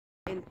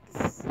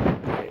Thanks.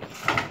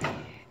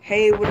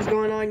 Hey, what is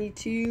going on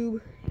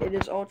YouTube? It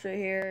is Ultra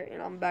here,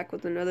 and I'm back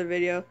with another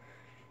video.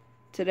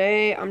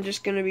 Today, I'm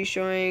just going to be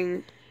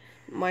showing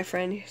my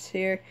friend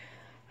here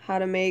how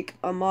to make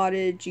a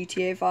modded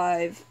GTA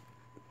 5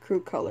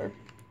 crew color.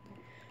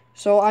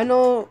 So, I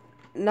know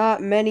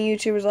not many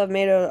YouTubers have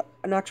made an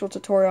actual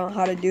tutorial on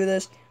how to do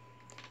this,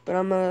 but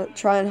I'm going to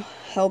try and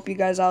help you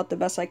guys out the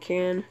best I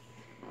can.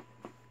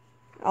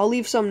 I'll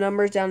leave some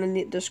numbers down in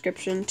the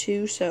description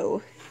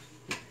too,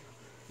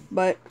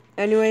 but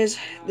anyways,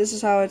 this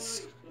is how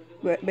it's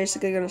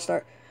basically going to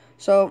start.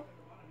 So,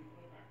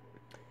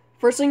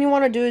 first thing you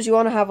want to do is you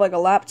want to have like a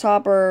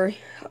laptop or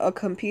a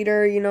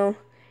computer, you know,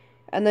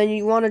 and then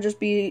you want to just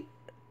be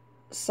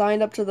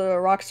signed up to the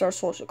Rockstar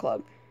Social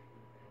Club.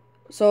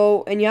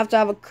 So, and you have to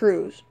have a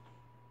crew.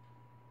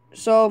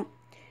 So,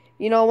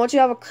 you know, once you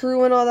have a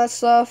crew and all that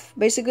stuff,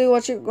 basically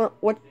what you're going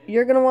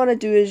to want to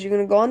do is you're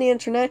going to go on the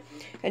internet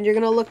and you're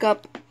going to look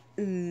up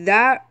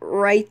that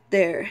right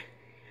there.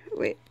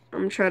 Wait,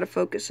 I'm trying to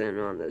focus in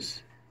on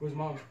this. Where's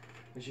Mom?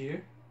 Is she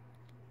here?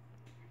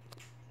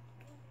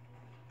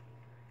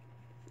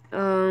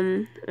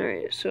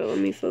 Alright, so let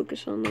me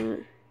focus on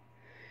that.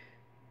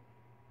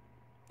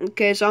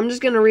 Okay, so I'm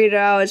just going to read it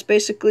out. It's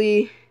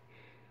basically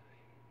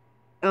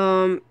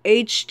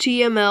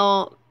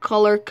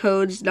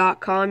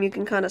htmlcolorcodes.com. You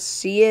can kind of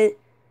see it.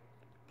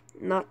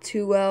 Not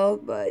too well,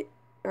 but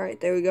alright,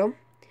 there we go.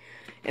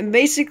 And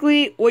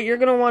basically, what you're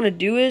going to want to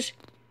do is,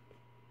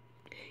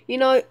 you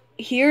know,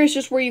 here is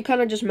just where you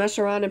kind of just mess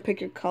around and pick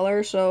your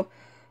color. So,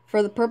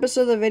 for the purpose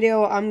of the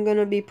video, I'm going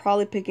to be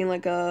probably picking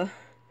like a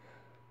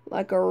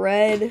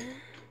red,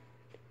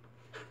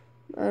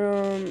 I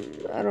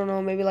don't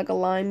know, maybe like a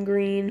lime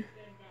green.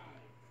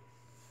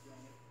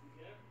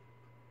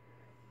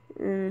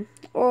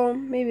 Or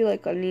maybe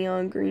like a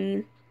neon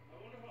green.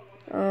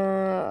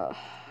 Okay.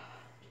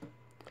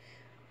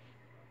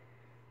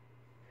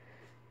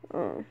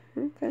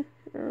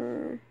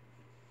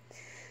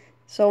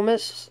 So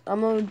I'm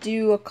gonna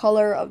do a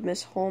color of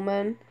Miss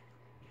Holman.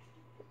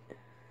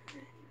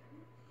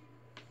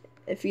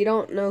 If you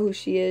don't know who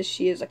she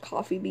is a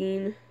coffee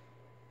bean.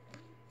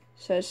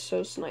 Says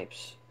so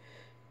SNIPEZ.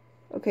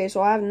 Okay,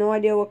 so I have no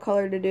idea what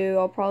color to do.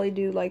 I'll probably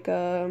do like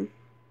a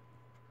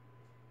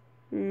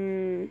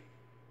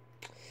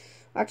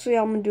actually,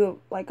 I'm gonna do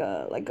like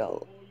a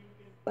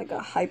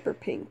hyper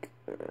pink.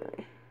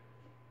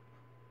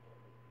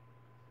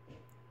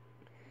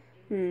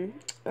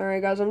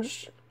 Alright, guys, I'm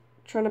just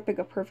trying to pick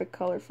a perfect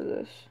color for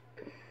this.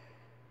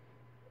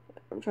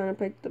 I'm trying to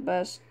pick the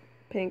best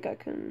pink I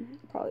can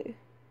probably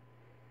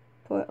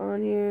put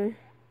on here.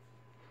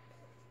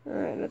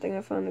 Alright, I think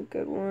I found a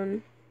good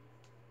one.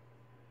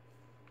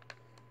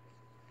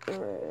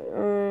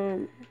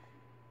 Alright,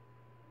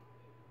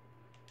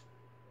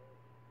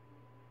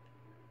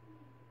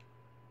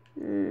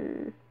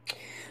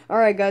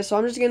 Alright, guys, so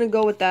I'm just gonna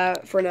go with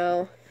that for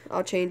now.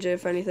 I'll change it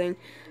if anything.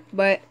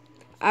 But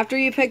after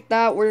you pick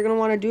that, what you're gonna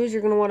want to do is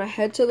you're gonna want to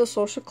head to the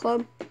social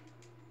club.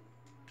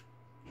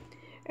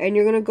 And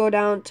you're gonna go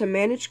down to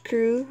manage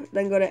crew,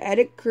 then go to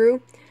edit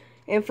crew.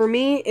 And for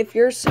me, if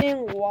you're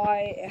seeing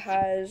why it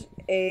has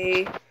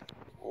a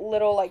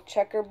little like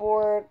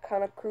checkerboard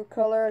kind of crew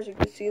color, as you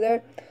can see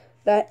there,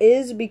 that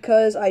is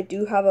because I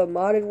do have a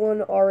modded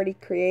one already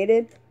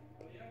created.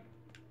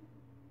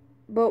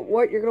 But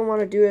what you're going to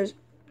want to do is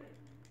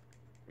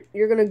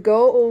you're going to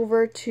go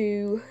over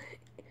to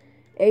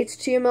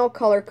HTML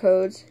color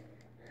codes,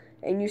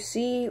 and you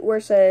see where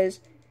it says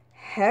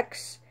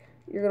hex.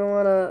 You're going to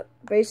want to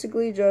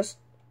basically just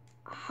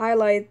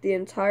highlight the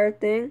entire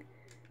thing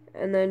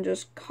and then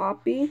just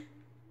copy.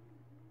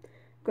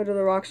 Go to the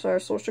Rockstar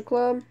Social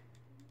Club.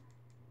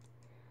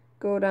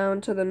 Go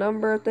down to the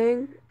number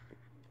thing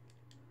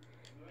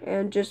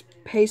and just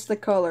paste the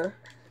color.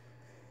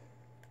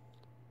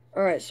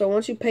 Alright, so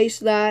once you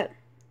paste that,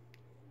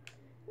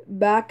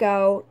 back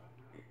out.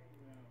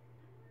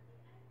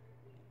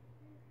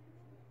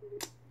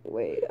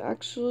 Wait,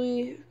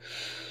 actually,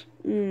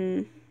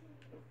 let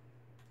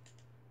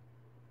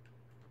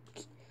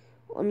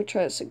me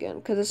try this again,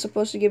 because it's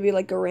supposed to give you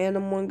like a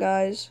random one,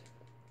 guys.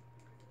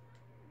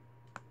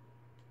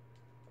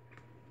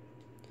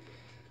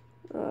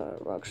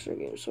 Rockstar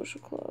Games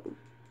Social Club.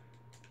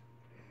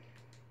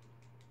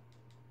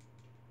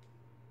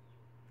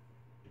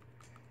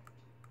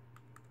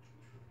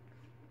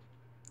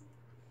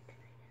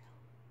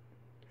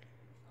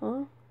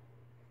 Huh?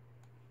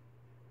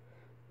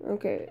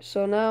 Okay,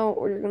 so now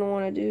what you're gonna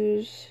want to do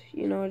is,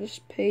 you know,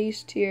 just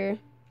paste here.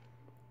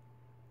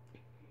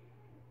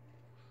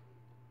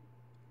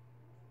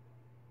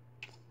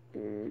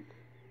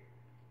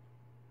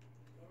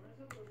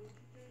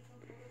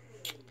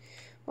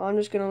 Well, I'm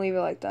just gonna leave it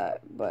like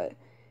that. But,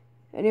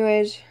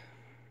 anyways,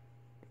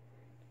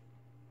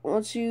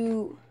 once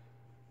you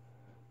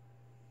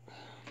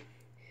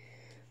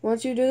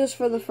do this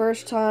for the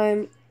first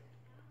time,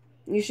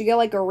 you should get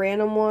like a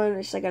random one.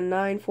 It's like a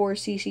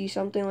 94cc,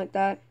 something like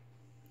that.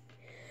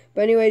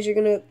 But anyways, you're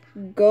gonna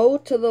go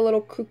to the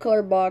little crew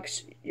color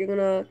box. You're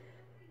gonna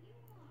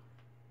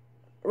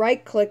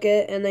right click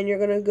it, and then you're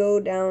going to go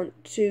down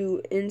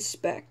to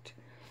inspect.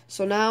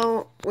 So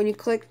now when you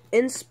click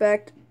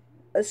inspect,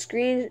 a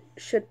screen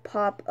should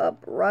pop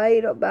up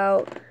right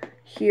about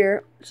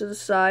here to the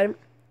side.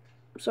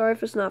 I'm sorry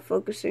if it's not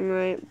focusing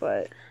right,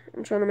 but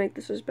I'm trying to make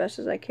this as best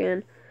as I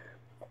can.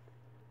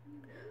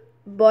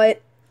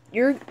 But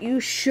you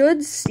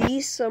should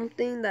see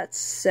something that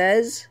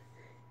says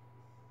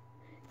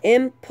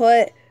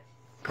input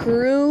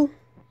create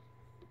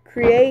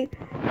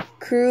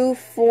crew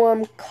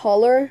form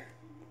color,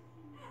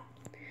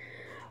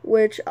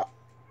 which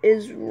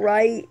is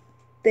right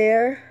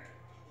there.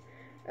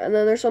 And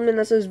then there's something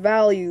that says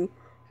value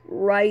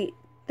right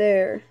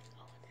there.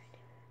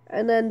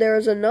 And then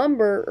there's a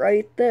number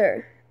right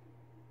there.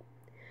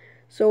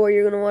 So what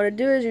you're going to want to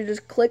do is you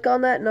just click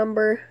on that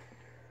number.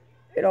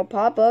 It'll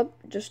pop up.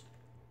 Just,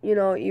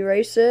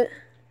 erase it.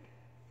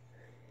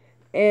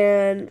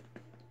 And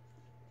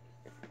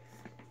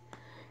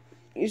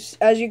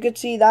as you can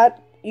see,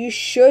 that you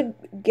should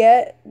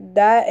get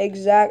that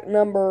exact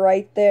number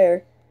right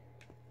there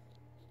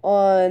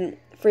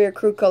for your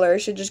crew color. It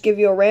should just give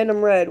you a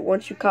random red.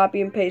 Once you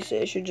copy and paste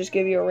it, it should just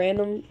give you a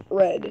random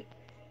red.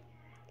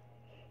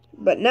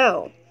 But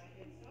now,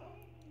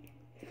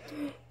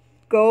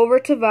 go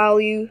over to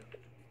value,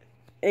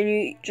 and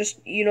you just,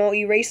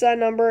 erase that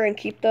number and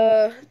keep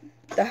the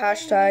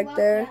hashtag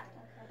there.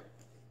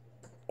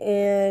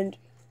 And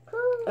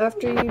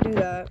after you do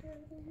that,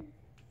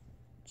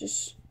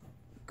 just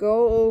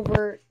go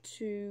over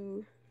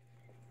to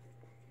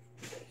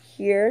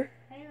here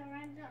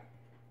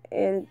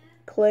and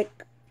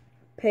click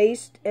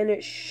paste, and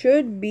it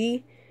should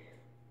be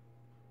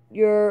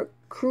your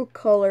crew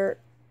color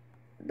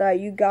that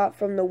you got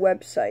from the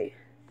website.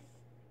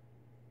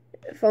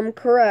 If I'm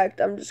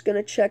correct, I'm just going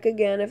to check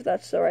again if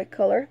that's the right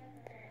color.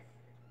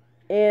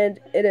 And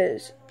it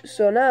is.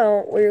 So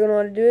now, what you're going to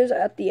want to do is,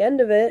 at the end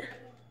of it,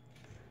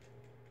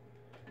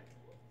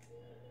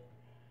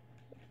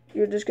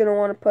 you're just going to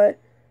want to put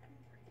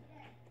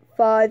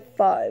 5.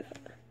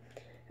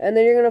 And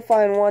then you're going to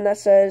find one that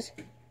says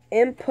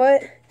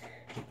input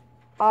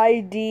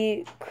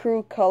ID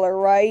crew color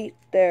right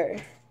there.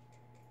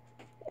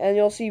 And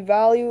you'll see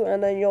value,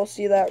 and then you'll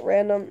see that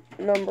random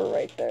number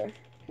right there.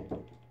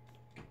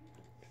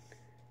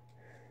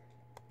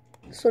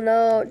 So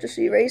now just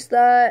erase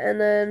that,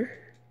 and then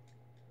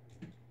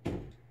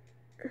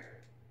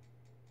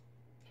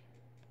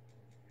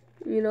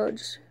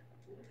just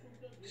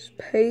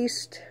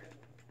paste,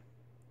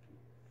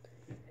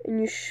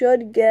 and you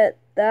should get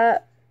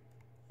that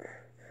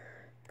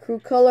crew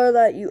color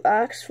that you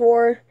asked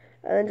for,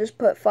 and then just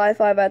put 5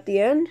 at the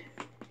end,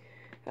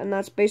 and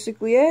that's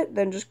basically it.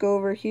 Then just go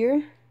over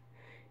here,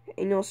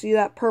 and you'll see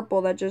that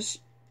purple that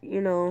just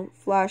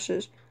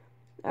flashes.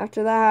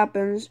 After that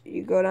happens,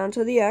 you go down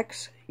to the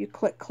X, you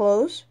click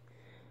close,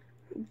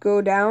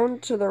 go down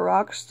to the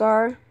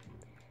Rockstar,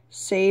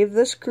 save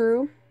this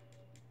crew.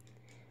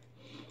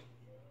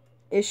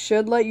 It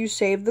should let you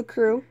save the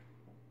crew.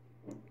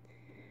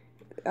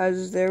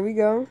 There we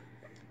go.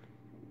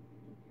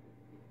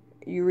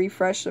 You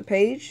refresh the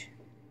page,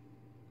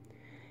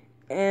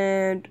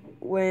 and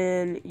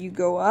when you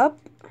go up,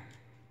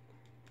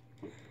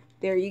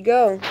 there you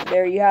go.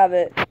 There you have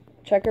it.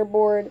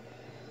 Checkerboard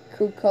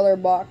crew color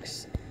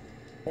box.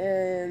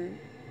 And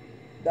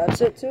that's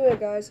it to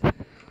it, guys.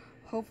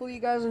 Hopefully you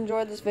guys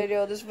enjoyed this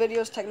video. This video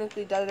is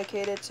technically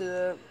dedicated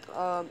to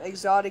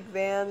EXXOTIK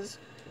Vans,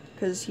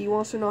 because he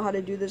wants to know how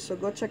to do this. So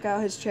go check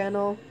out his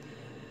channel.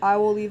 I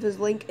will leave his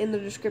link in the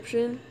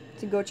description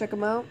to go check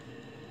him out.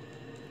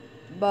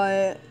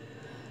 But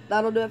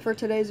that'll do it for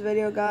today's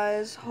video,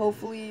 guys.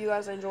 Hopefully you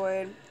guys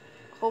enjoyed.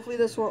 Hopefully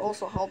this will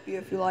also help you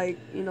if you like,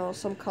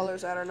 some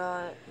colors that are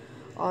not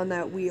on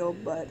that wheel.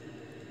 But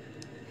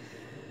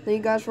thank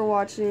you guys for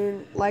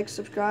watching. Like,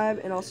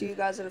 subscribe, and I'll see you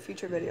guys in a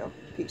future video.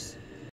 Peace.